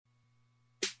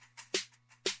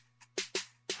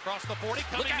Across the 40,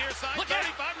 coming near side,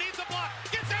 35, needs a block,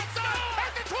 gets outside,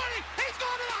 at the 20, he's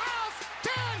going to the house,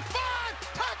 10, 5,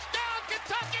 touchdown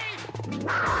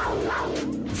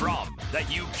Kentucky! From the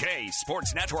UK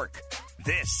Sports Network,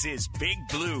 this is Big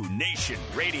Blue Nation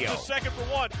Radio. The second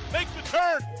for one, makes the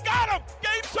turn, got him,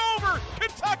 game's over,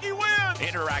 Kentucky wins!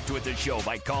 Interact with the show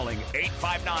by calling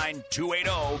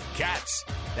 859-280-CATS.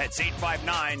 That's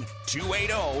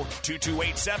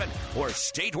 859-280-2287 or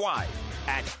statewide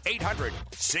at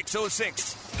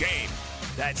 800-606-GAME.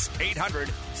 That's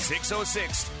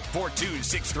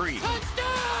 800-606-4263.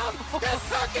 Touchdown!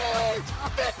 Kentucky!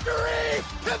 Victory!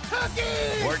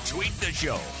 Kentucky! Or tweet the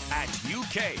show at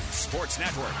UK Sports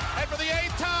Network. And for the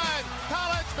 8th time,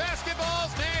 college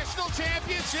basketball's national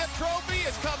championship trophy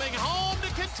is coming home to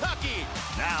Kentucky.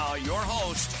 Now your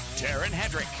host, Darren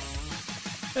Hedrick.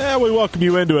 And we welcome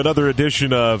you into another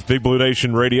edition of Big Blue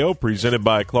Nation Radio, presented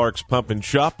by Clark's Pump and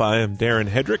Shop. I am Darren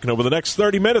Hedrick, and over the next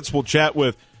 30 minutes, we'll chat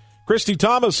with Christy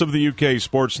Thomas of the UK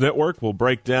Sports Network. We'll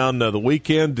break down the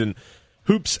weekend and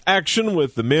hoops action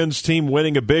with the men's team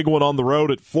winning a big one on the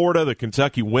road at Florida. The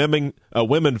Kentucky women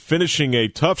finishing a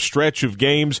tough stretch of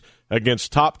games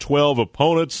against top 12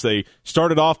 opponents. They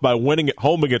started off by winning at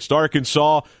home against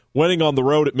Arkansas, winning on the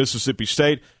road at Mississippi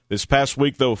State. This past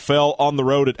week, though, fell on the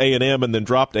road at A&M and then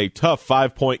dropped a tough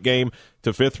 5-point game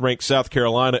to 5th-ranked South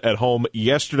Carolina at home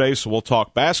yesterday. So we'll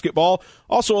talk basketball.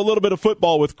 Also a little bit of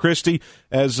football with Christy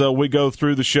as we go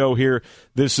through the show here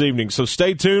this evening. So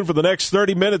stay tuned for the next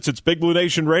 30 minutes. It's Big Blue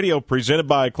Nation Radio presented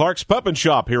by Clark's Pump and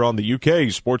Shop here on the UK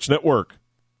Sports Network.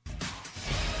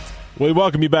 We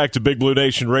welcome you back to Big Blue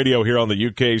Nation Radio here on the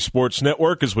UK Sports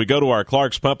Network. As we go to our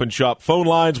Clark's Pump and Shop phone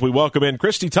lines, we welcome in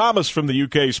Christy Thomas from the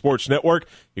UK Sports Network.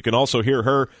 You can also hear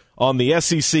her on the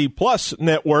SEC Plus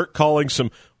Network calling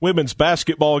some women's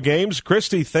basketball games.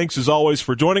 Christy, thanks as always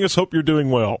for joining us. Hope you're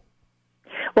doing well.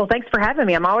 Well, thanks for having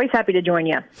me. I'm always happy to join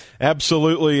you.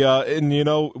 Absolutely. And you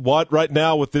know what? Right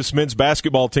now with this men's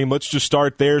basketball team, let's just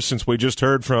start there since we just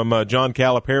heard from John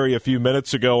Calipari a few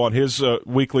minutes ago on his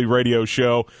weekly radio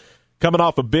show. Coming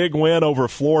off a big win over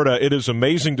Florida, it is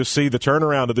amazing to see the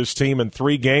turnaround of this team in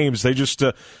 3 games. They just,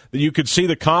 you could see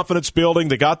the confidence building.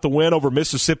 They got the win over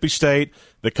Mississippi State,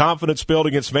 the confidence build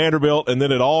against Vanderbilt, and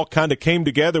then it all kind of came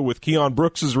together with Keon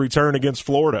Brooks' return against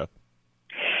Florida.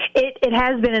 It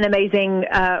has been an amazing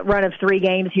run of 3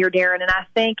 games here, Darren, and I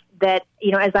think that,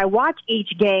 you know, as I watch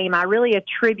each game, I really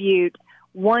attribute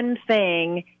one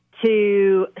thing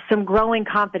to some growing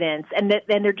confidence, and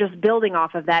they're just building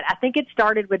off of that. I think it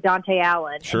started with Dante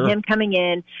Allen and him coming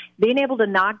in, being able to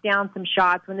knock down some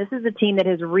shots when this is a team that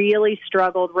has really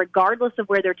struggled, regardless of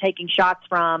where they're taking shots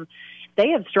from. They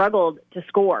have struggled to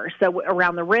score. So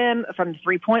around the rim, from the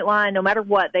three-point line, no matter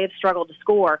what, they have struggled to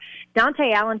score.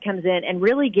 Dante Allen comes in and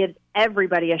really gives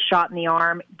everybody a shot in the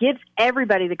arm, gives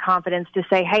everybody the confidence to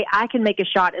say, hey, I can make a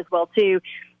shot as well, too.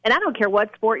 And I don't care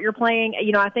what sport you're playing.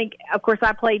 You know, I think, of course,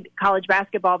 I played college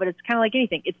basketball, but it's kind of like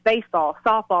anything. It's baseball,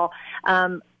 softball.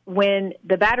 When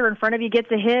the batter in front of you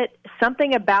gets a hit,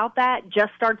 something about that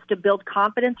just starts to build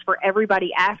confidence for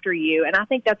everybody after you. And I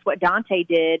think that's what Dante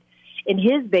did in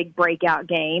his big breakout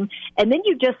game. And then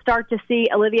you just start to see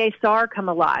Olivier Sarr come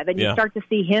alive, and you start to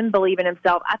see him believe in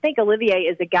himself. I think Olivier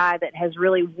is a guy that has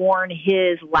really worn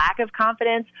his lack of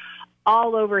confidence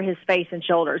all over his face and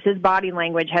shoulders. His body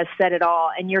language has said it all,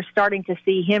 and you're starting to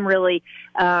see him really,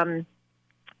 kind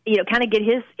of get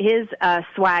his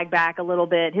swag back a little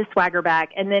bit, his swagger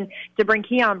back. And then to bring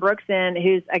Keon Brooks in,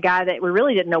 who's a guy that we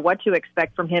really didn't know what to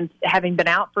expect from him, having been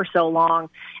out for so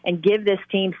long, and give this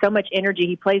team so much energy.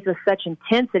 He plays with such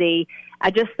intensity. I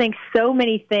just think so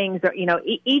many things are,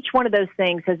 each one of those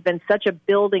things has been such a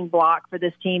building block for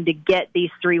this team to get these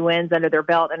 3 wins under their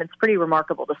belt, and it's pretty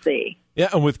remarkable to see. Yeah,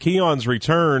 and with Keon's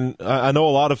return, I know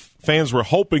a lot of fans were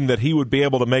hoping that he would be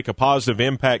able to make a positive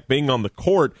impact being on the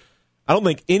court. I don't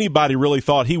think anybody really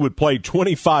thought he would play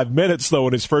 25 minutes, though,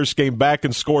 in his first game back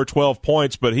and score 12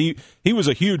 points, but he was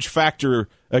a huge factor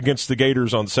against the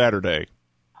Gators on Saturday.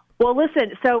 Well,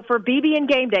 listen, so for BB and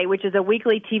Game Day, which is a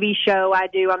weekly TV show I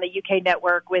do on the UK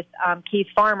network with Keith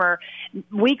Farmer,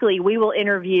 weekly we will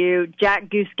interview Jack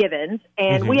Goose Givens,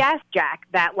 and we asked Jack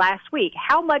that last week,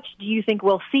 how much do you think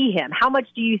we'll see him? How much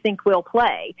do you think we'll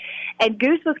play? And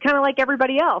Goose was kind of like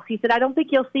everybody else. He said, I don't think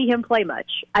you'll see him play much.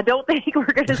 I don't think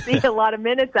we're going to see a lot of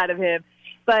minutes out of him.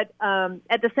 But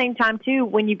at the same time, too,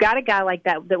 when you've got a guy like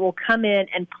that that will come in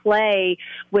and play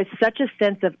with such a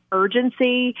sense of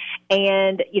urgency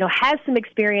and, has some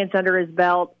experience under his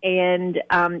belt and,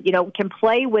 can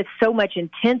play with so much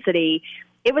intensity,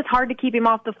 it was hard to keep him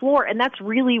off the floor, and that's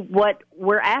really what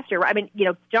we're after. I mean,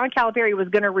 John Calipari was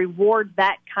going to reward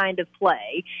that kind of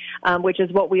play, which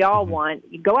is what we all want.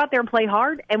 You go out there and play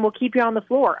hard, and we'll keep you on the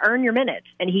floor, earn your minutes,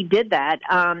 and he did that.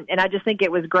 And I just think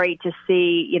it was great to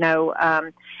see,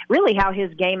 really how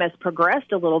his game has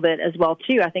progressed a little bit as well,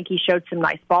 too. I think he showed some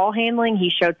nice ball handling. He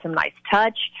showed some nice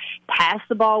touch, passed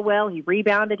the ball well. He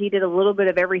rebounded. He did a little bit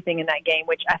of everything in that game,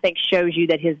 which I think shows you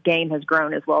that his game has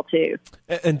grown as well, too.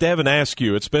 And Devin, ask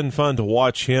you, it's been fun to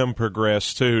watch him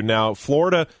progress, too. Now,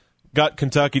 Florida got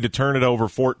Kentucky to turn it over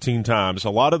 14 times. A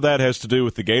lot of that has to do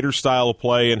with the Gator style of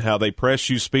play and how they press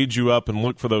you, speed you up, and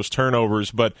look for those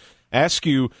turnovers. But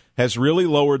Askew has really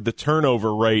lowered the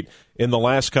turnover rate in the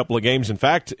last couple of games. In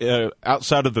fact,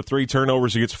 outside of the 3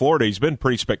 turnovers against Florida, he's been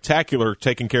pretty spectacular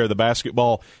taking care of the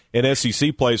basketball in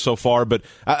SEC play so far. But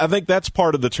I think that's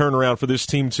part of the turnaround for this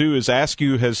team, too, is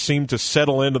Askew has seemed to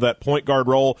settle into that point guard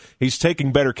role. He's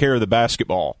taking better care of the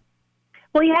basketball.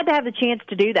 Well, you had to have the chance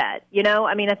to do that,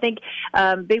 I mean, I think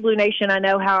Big Blue Nation, I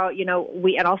know how,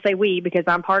 we, and I'll say we because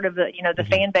I'm part of the, the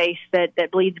fan base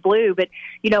that bleeds blue, but,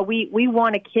 we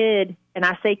want a kid, and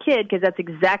I say kid because that's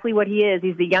exactly what he is.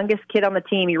 He's the youngest kid on the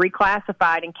team. He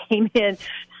reclassified and came in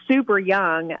super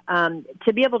young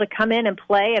to be able to come in and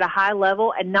play at a high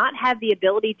level and not have the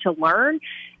ability to learn.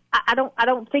 I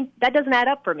don't think that doesn't add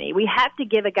up for me. We have to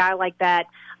give a guy like that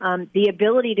the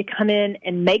ability to come in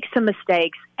and make some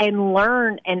mistakes and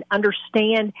learn and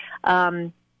understand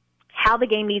how the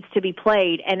game needs to be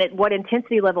played and at what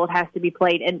intensity level it has to be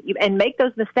played and make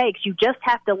those mistakes. You just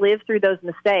have to live through those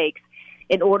mistakes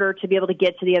in order to be able to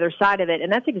get to the other side of it.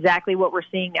 And that's exactly what we're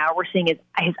seeing now. We're seeing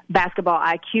his basketball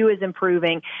IQ is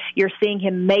improving. You're seeing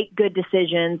him make good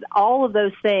decisions. All of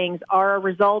those things are a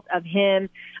result of him,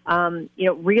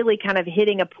 really kind of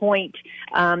hitting a point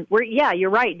where, yeah, you're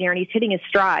right, Darren, he's hitting his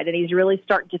stride and he's really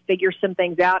starting to figure some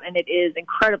things out, and it is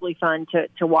incredibly fun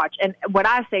to watch. And what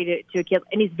I say to a kid,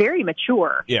 and he's very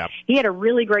mature. Yeah. He had a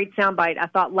really great soundbite, I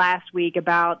thought, last week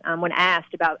about when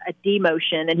asked about a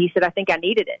demotion, and he said, I think I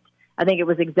needed it. I think it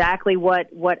was exactly what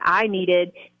I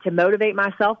needed to motivate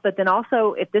myself. But then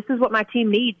also, if this is what my team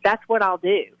needs, that's what I'll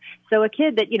do. So a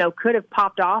kid that, could have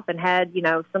popped off and had,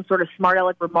 some sort of smart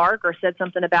aleck remark or said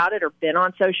something about it or been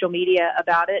on social media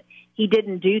about it, he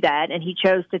didn't do that. And he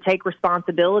chose to take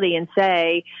responsibility and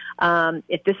say,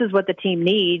 if this is what the team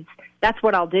needs, that's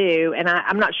what I'll do. And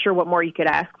I'm not sure what more you could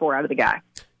ask for out of the guy.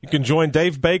 You can join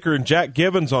Dave Baker and Jack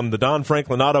Givens on the Don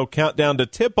Franklin Auto Countdown to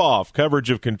Tip-Off.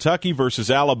 Coverage of Kentucky versus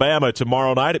Alabama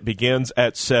tomorrow night. It begins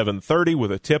at 7:30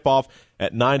 with a tip-off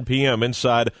at 9 p.m.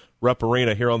 inside Rupp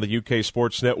Arena here on the UK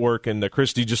Sports Network. And,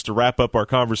 Christy, just to wrap up our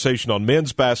conversation on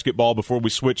men's basketball before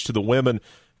we switch to the women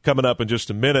coming up in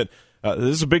just a minute,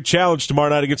 this is a big challenge tomorrow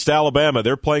night against Alabama.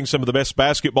 They're playing some of the best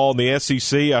basketball in the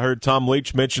SEC. I heard Tom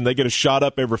Leach mention they get a shot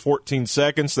up every 14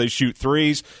 seconds. They shoot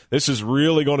threes. This is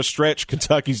really going to stretch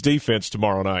Kentucky's defense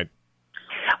tomorrow night.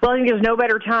 Well, I think there's no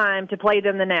better time to play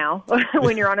them than now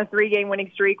when you're on a 3-game winning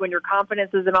streak, when your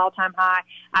confidence is an all-time high.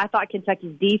 I thought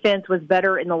Kentucky's defense was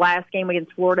better in the last game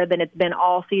against Florida than it's been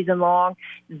all season long.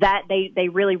 That they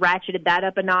really ratcheted that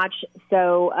up a notch.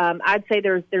 So I'd say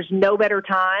there's no better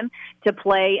time to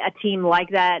play a team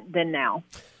like that than now.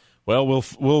 Well,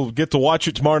 we'll get to watch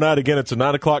it tomorrow night. Again, it's a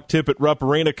 9 o'clock tip at Rupp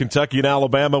Arena, Kentucky and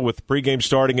Alabama, with pregame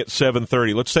starting at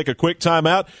 7:30. Let's take a quick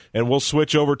timeout, and we'll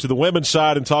switch over to the women's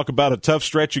side and talk about a tough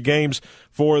stretch of games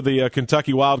for the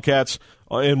Kentucky Wildcats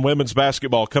in women's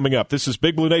basketball coming up. This is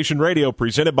Big Blue Nation Radio,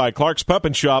 presented by Clark's Pump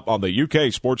and Shop on the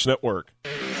UK Sports Network.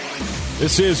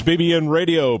 This is BBN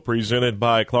Radio, presented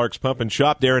by Clark's Pump and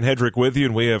Shop. Darren Hedrick with you,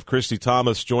 and we have Christy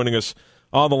Thomas joining us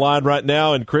on the line right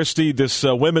now. And Christy, this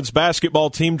women's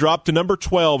basketball team dropped to number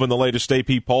 12 in the latest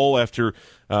AP poll after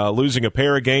losing a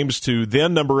pair of games to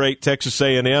then number 8 Texas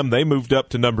A&M. They moved up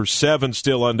to number 7,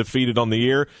 still undefeated on the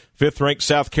year. 5th-ranked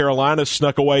South Carolina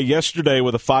snuck away yesterday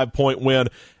with a 5-point win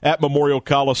at Memorial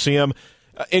Coliseum.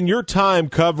 In your time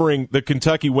covering the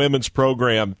Kentucky women's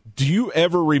program, do you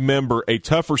ever remember a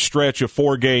tougher stretch of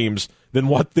 4 games than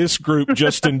what this group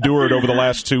just endured over the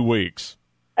last 2 weeks?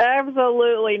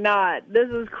 Absolutely not. This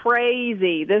is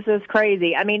crazy.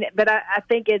 I mean, but I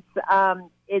think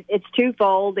it's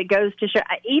twofold. It goes to show,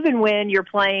 even when you're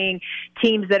playing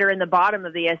teams that are in the bottom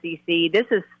of the SEC, this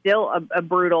is still a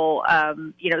brutal,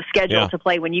 schedule to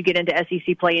play when you get into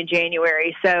SEC play in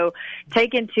January. So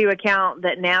take into account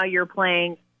that now you're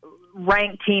playing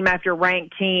ranked team after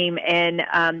ranked team, and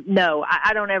no,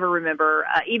 I don't ever remember,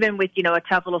 even with a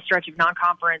tough little stretch of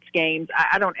non-conference games,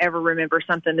 I don't ever remember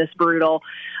something this brutal.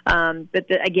 But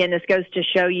again, this goes to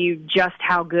show you just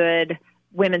how good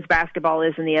women's basketball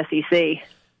is in the SEC.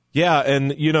 Yeah,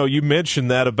 and, you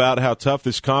mentioned that about how tough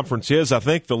this conference is. I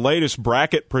think the latest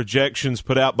bracket projections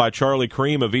put out by Charlie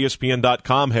Cream of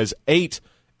ESPN.com has 8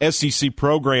 SEC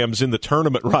programs in the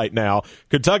tournament right now.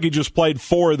 Kentucky just played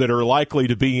 4 that are likely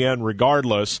to be in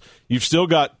regardless. You've still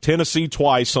got Tennessee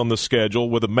twice on the schedule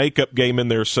with a makeup game in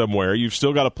there somewhere. You've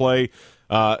still got to play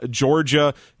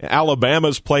Georgia.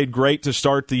 Alabama's played great to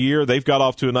start the year. They've got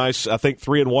off to a nice, I think,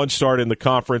 3-1 start in the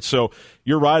conference. So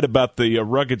you're right about the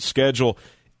rugged schedule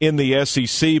in the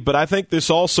SEC, but I think this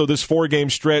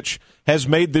 4-game stretch has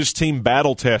made this team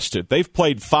battle-tested. They've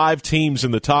played 5 teams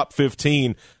in the top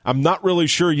 15. I'm not really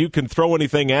sure you can throw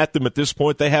anything at them at this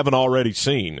point they haven't already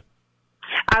seen.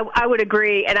 I would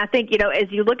agree, and I think,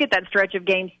 as you look at that stretch of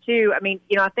games, too,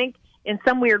 I think in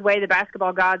some weird way the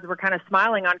basketball gods were kind of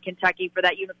smiling on Kentucky for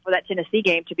that Tennessee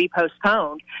game to be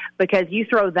postponed, because you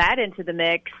throw that into the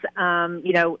mix,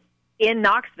 in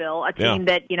Knoxville, a team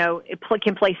that,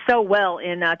 can play so well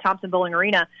in Thompson-Boling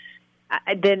Arena,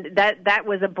 then that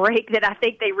was a break that I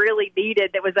think they really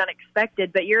needed that was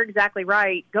unexpected. But you're exactly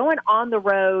right. Going on the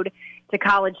road to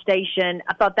College Station,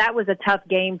 I thought that was a tough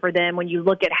game for them when you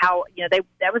look at how,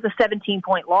 that was a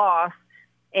 17-point loss.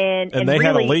 And they really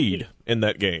had a lead in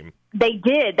that game. They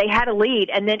did. They had a lead,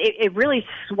 and then it really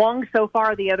swung so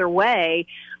far the other way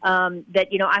that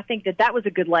I think that was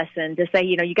a good lesson to say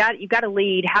you got a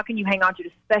lead. How can you hang on to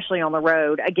it, especially on the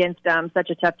road against such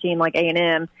a tough team like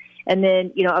A&M? And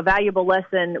then a valuable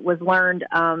lesson was learned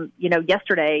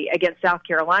yesterday against South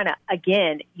Carolina.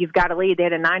 Again, you've got a lead. They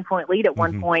had a 9-point lead at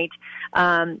one point.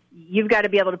 You've got to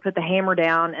be able to put the hammer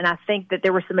down, and I think that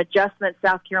there were some adjustments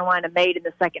South Carolina made in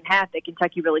the second half that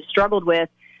Kentucky really struggled with.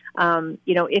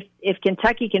 If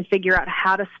Kentucky can figure out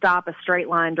how to stop a straight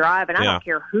line drive, and I don't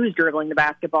care who's dribbling the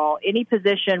basketball, any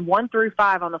position 1 through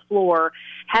 5 on the floor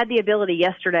had the ability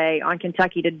yesterday on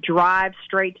Kentucky to drive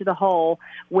straight to the hole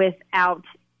without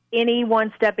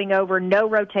anyone stepping over, no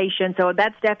rotation. So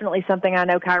that's definitely something I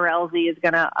know Kyra Elzy is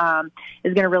gonna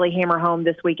really hammer home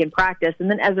this week in practice.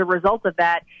 And then as a result of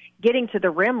that, getting to the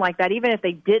rim like that, even if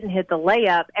they didn't hit the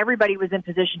layup, everybody was in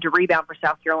position to rebound for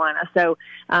South Carolina. So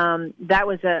that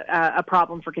was a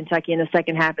problem for Kentucky in the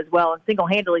second half as well, and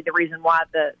single-handedly the reason why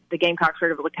the Gamecocks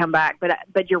were able to come back.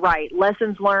 But you're right,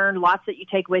 lessons learned, lots that you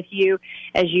take with you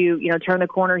as you turn the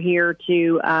corner here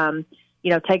to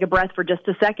take a breath for just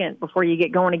a second before you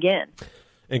get going again.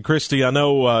 And, Christy, I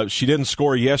know she didn't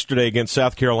score yesterday against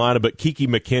South Carolina, but Kiki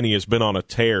McKinney has been on a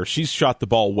tear. She's shot the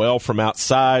ball well from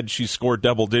outside. She's scored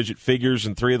double-digit figures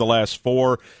in 3 of the last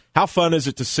 4. How fun is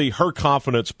it to see her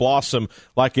confidence blossom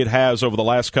like it has over the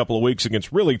last couple of weeks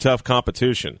against really tough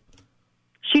competition?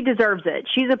 She deserves it.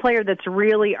 She's a player that's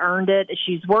really earned it.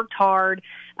 She's worked hard.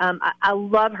 I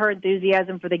love her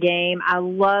enthusiasm for the game. I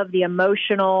love the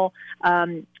emotional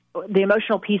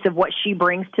piece of what she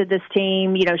brings to this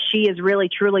team. She is really,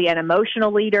 truly an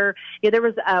emotional leader. There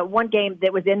was one game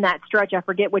that was in that stretch. I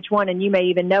forget which one, and you may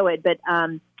even know it, but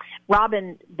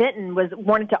Robin Benton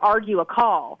wanted to argue a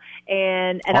call,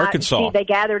 and Arkansas. They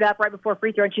gathered up right before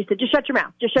free throw, and she said, "Just shut your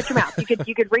mouth. Just shut your mouth."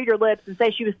 You could read her lips and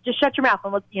say she was just shut your mouth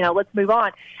and let's move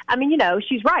on.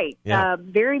 She's right. Yeah.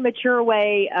 Very mature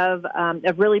way of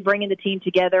really bringing the team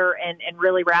together and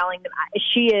really rallying them.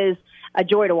 She is a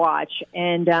joy to watch,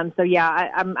 and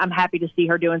I'm happy to see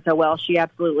her doing so well. She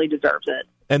absolutely deserves it.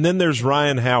 And then there's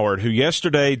Ryan Howard, who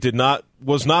yesterday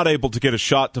was not able to get a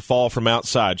shot to fall from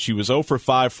outside. She was 0 for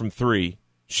 5 from 3.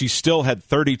 She still had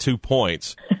 32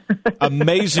 points.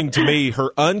 Amazing to me,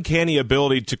 her uncanny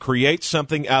ability to create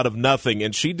something out of nothing.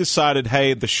 And she decided,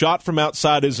 hey, the shot from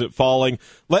outside isn't falling.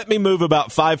 Let me move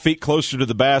about 5 feet closer to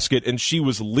the basket. And she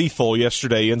was lethal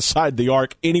yesterday inside the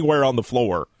arc, anywhere on the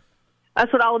floor.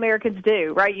 That's what All-Americans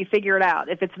do, right? You figure it out.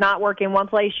 If it's not working one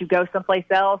place, you go someplace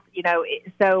else,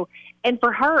 And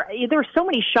for her, there are so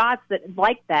many shots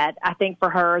like that, I think, for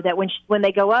her, that when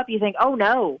they go up, you think, oh,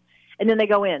 no, and then they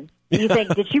go in. And you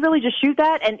think, did she really just shoot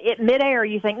that? And midair,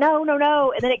 you think, no,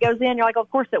 and then it goes in. You're like, oh,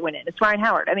 of course it went in. It's Ryan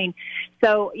Howard.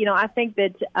 I think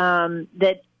that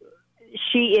that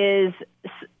she is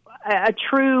a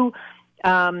true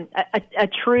a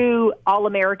true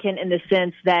All-American in the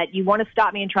sense that you want to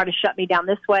stop me and try to shut me down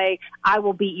this way, I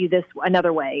will beat you this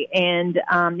another way. And,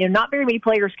 not very many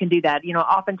players can do that.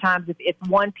 Oftentimes if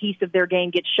one piece of their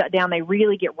game gets shut down, they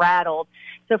really get rattled.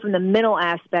 So from the mental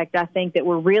aspect, I think that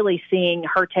we're really seeing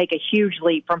her take a huge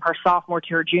leap from her sophomore to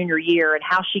her junior year and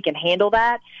how she can handle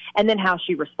that and then how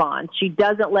she responds. She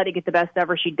doesn't let it get the best of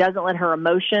her. She doesn't let her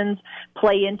emotions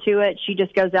play into it. She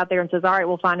just goes out there and says, all right,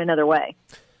 we'll find another way.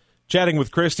 Chatting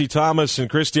with Christy Thomas. And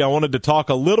Christy, I wanted to talk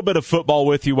a little bit of football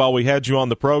with you while we had you on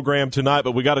the program tonight,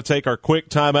 but we got to take our quick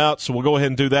timeout, so we'll go ahead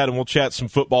and do that, and we'll chat some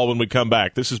football when we come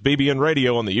back. This is BBN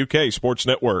Radio on the UK Sports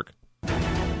Network.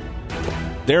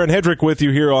 Darren Hedrick with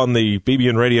you here on the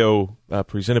BBN Radio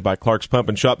presented by Clark's Pump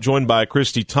and Shop, joined by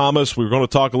Christy Thomas. We're going to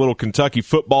talk a little Kentucky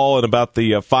football in about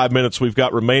the 5 minutes we've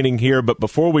got remaining here, but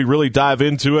before we really dive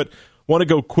into it, want to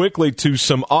go quickly to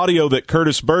some audio that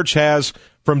Curtis Birch has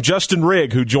from Justin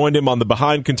Rigg, who joined him on the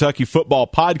Behind Kentucky Football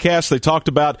podcast. They talked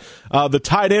about the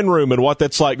tight end room and what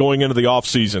that's like going into the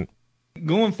offseason.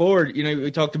 Going forward, we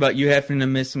talked about you having to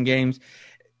miss some games.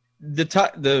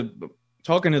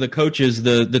 Talking to the coaches,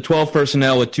 the 12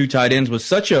 personnel with 2 tight ends was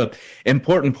such a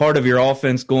important part of your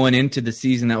offense going into the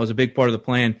season. That was a big part of the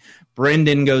plan.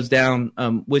 Brendan goes down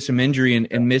with some injury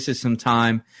and misses some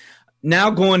time. Now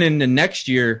going into next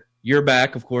year, you're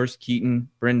back, of course. Keaton,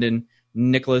 Brendan,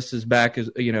 Nicholas is back,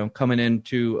 coming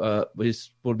into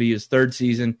will be his 3rd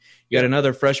season. You got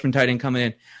another freshman tight end coming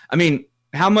in. I mean,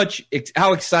 how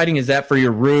exciting is that for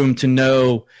your room to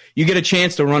know you get a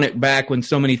chance to run it back when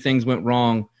so many things went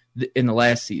wrong in the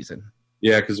last season?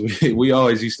 Yeah, because we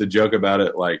always used to joke about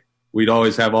it. Like, we'd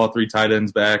always have all 3 tight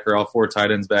ends back or all 4 tight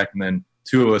ends back, and then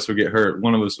 2 of us would get hurt.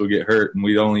 One of us would get hurt, and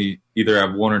we'd only either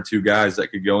have 1 or 2 guys that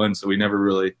could go in, so we never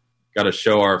really got to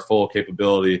show our full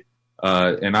capability.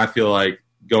 And I feel like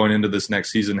going into this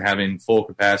next season, having full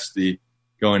capacity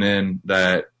going in,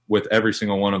 that with every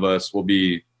single one of us will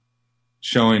be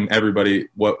showing everybody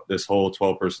what this whole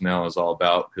 12 personnel is all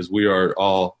about, because we are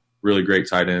all really great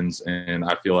tight ends, and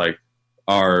I feel like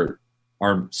our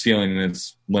ceiling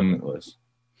is limitless.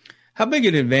 How big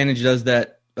an advantage does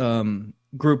that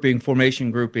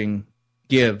formation grouping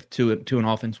give to an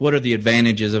offense? What are the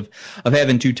advantages of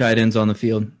having 2 tight ends on the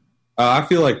field? I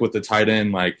feel like with the tight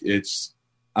end, like you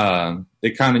can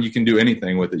do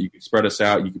anything with it. You could spread us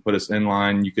out, you could put us in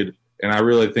line, and I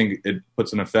really think it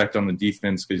puts an effect on the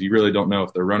defense, because you really don't know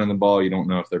if they're running the ball, you don't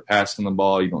know if they're passing the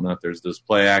ball, you don't know if there's those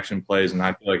play action plays, and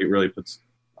I feel like it really puts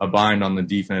a bind on the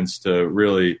defense to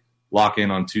really lock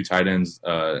in on 2 tight ends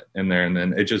in there. And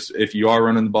then if you are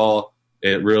running the ball,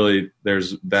 it really,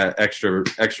 there's that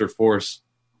extra force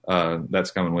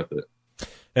that's coming with it.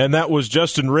 And that was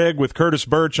Justin Rigg with Curtis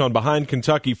Birch on Behind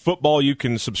Kentucky Football. You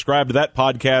can subscribe to that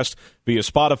podcast via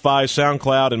Spotify,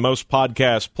 SoundCloud, and most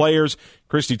podcast players.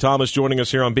 Christy Thomas joining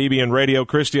us here on BBN Radio.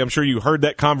 Christy, I'm sure you heard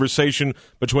that conversation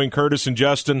between Curtis and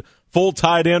Justin. Full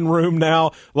tight end room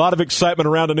now. A lot of excitement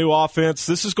around a new offense.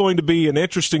 This is going to be an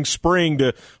interesting spring.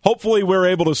 Hopefully we're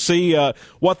able to see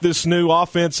what this new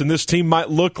offense and this team might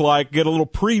look like, get a little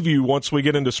preview once we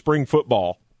get into spring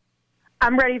football.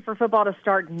 I'm ready for football to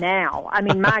start now. I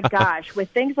mean, my gosh,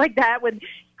 with things like that, with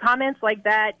comments like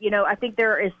that, I think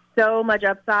there is so much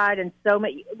upside and so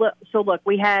much. So look,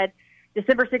 we had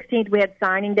December 16th, we had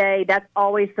signing day. That's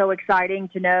always so exciting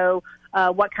to know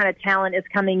what kind of talent is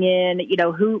coming in,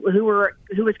 who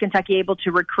was Kentucky able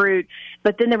to recruit.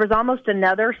 But then there was almost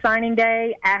another signing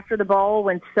day after the bowl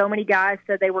when so many guys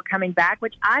said they were coming back,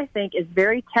 which I think is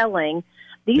very telling.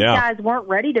 These guys weren't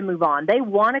ready to move on. They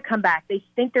want to come back. They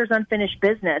think there's unfinished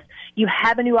business. You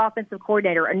have a new offensive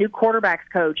coordinator, a new quarterbacks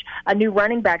coach, a new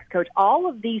running backs coach. All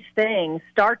of these things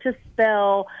start to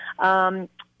spell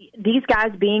these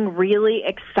guys being really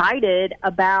excited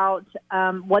about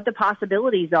what the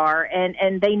possibilities are.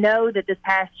 And they know that this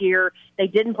past year they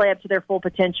didn't play up to their full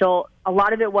potential. A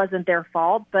lot of it wasn't their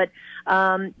fault. But,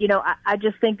 I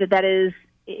just think that is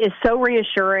so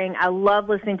reassuring. I love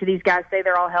listening to these guys say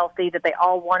they're all healthy, that they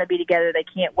all want to be together. They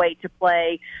can't wait to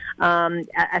play.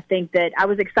 I think that I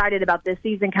was excited about this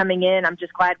season coming in. I'm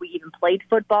just glad we even played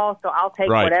football, so I'll take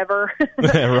whatever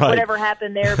whatever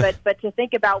happened there. But to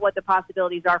think about what the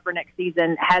possibilities are for next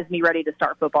season has me ready to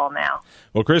start football now.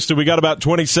 Well, Krista, we got about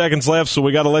 20 seconds left, so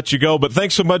we got to let you go. But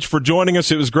thanks so much for joining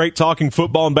us. It was great talking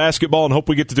football and basketball, and hope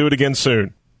we get to do it again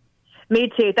soon. Me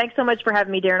too. Thanks so much for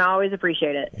having me, Darren. I always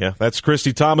appreciate it. Yeah, that's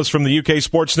Christy Thomas from the UK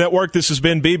Sports Network. This has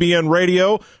been BBN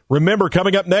Radio. Remember,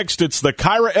 coming up next, it's the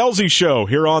Kyra Elzy Show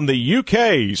here on the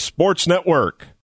UK Sports Network.